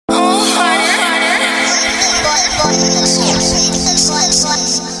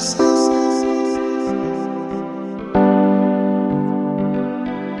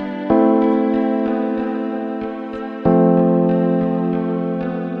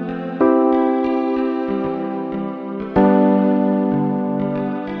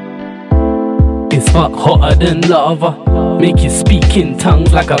It's hotter than lava, make you speak in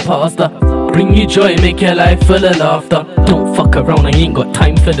tongues like a pastor. Bring you joy, make your life full of laughter. Don't fuck around, I ain't got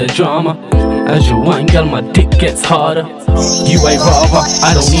time for the drama. As you wine, girl, my dick gets harder. You ain't rather,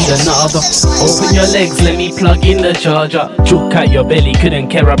 I don't need another. Open your legs, let me plug in the charger. Joke out your belly, couldn't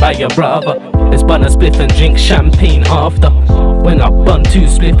care about your brother. Let's bun a spliff and drink champagne after. When I bun two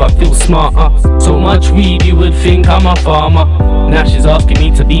spliff, I feel smarter. So much weed, you would think I'm a farmer. Now she's asking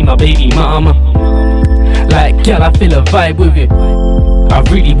me to be my baby mama. Like, girl, I feel a vibe with you. I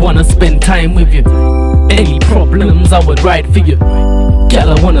really wanna spend time with you. Any problems, I would ride for you. Girl,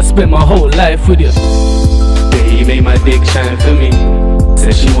 I wanna spend my whole life with you. Baby, make my dick shine for me.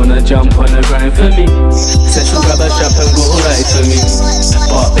 Said she wanna jump on the grind for me. Said she'll grab a strap and go right for me.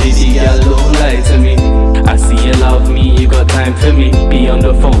 But baby, girl, don't lie to me. I see you love me, you got time for me. Be on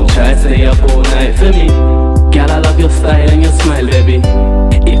the phone, try to stay up all night for me. Girl, I love your style and your smile, baby.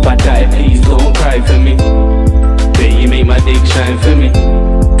 If I die, please don't cry for me. Baby, make my dick shine for me.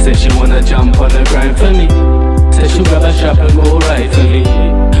 Said she wanna jump on the grind for me. Said she'll grab a strap and go right for me.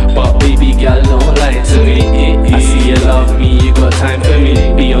 But baby, girl, don't lie to me. I see you love me, you got time for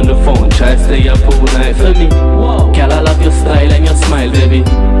me. Be on the phone, try to stay up all night for me. Girl, I love your style and your smile, baby.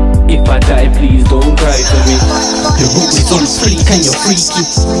 If I die, please don't cry for me. Your hook is on fleek and you're freaky.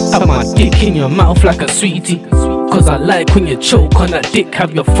 Have my dick in your mouth like a sweetie. Cause I like when you choke on that dick.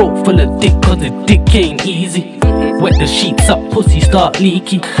 Have your throat full of dick, cause the dick ain't easy. Wet the sheets up, pussy start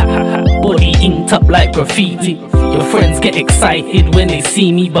leaky. Body inked up like graffiti. Your friends get excited when they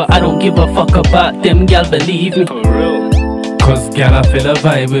see me, but I don't give a fuck about them, gal, believe me. Cause gal, I feel a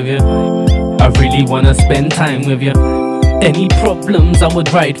vibe with you. I really wanna spend time with you. Any problems, I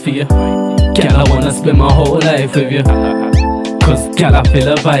would ride for you. Gal, I wanna spend my whole life with you. Cause gal, I feel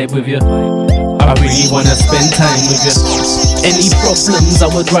a vibe with you. I really wanna spend time with you. Any problems, I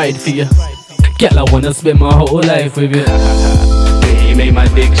would ride for you. Gal, I wanna spend my whole life with you. Baby, make my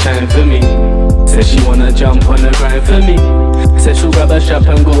dick shine for me. Said she wanna jump on the grind for me. Said she'll grab a strap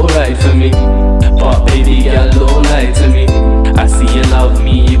and go right for me. But baby, gal, don't lie to me. I see you love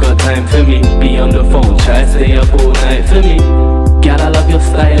me, you got time for me. Be on the phone, try to stay up all night for me. Gal, I love your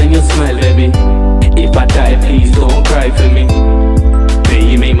style and your smile, baby. If I die, please don't cry for me.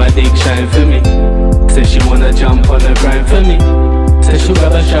 Baby, make my dick shine for me. Said she wanna jump on the grind for me. Said she'll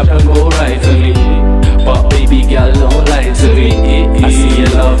grab a strap and go right for me. But baby, gal, don't lie to me. I see you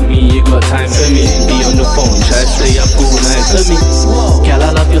love me, you got time for me. Be on the phone, try to stay up all night for me. Gal,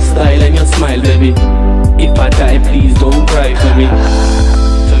 I love your